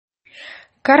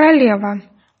Королева.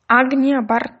 Агния,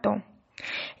 Барто.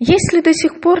 Если до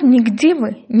сих пор нигде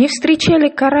вы не встречали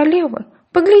королевы,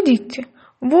 поглядите,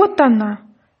 вот она,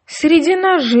 среди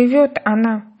нас живет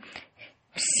она.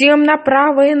 Всем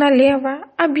направо и налево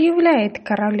объявляет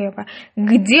королева: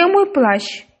 где мой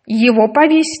плащ? Его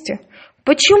повесьте.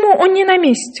 Почему он не на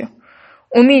месте?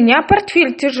 У меня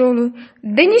портфель тяжелый,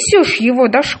 донесешь его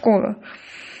до школы.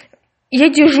 Я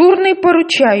дежурный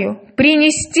поручаю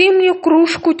принести мне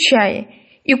кружку чая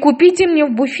и купите мне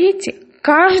в буфете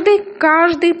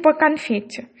каждый по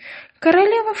конфете.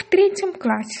 Королева в 3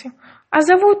 классе, а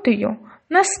зовут ее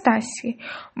Настасьей.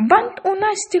 Бант у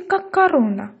Насти как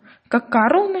корона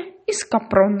из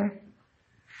капрона.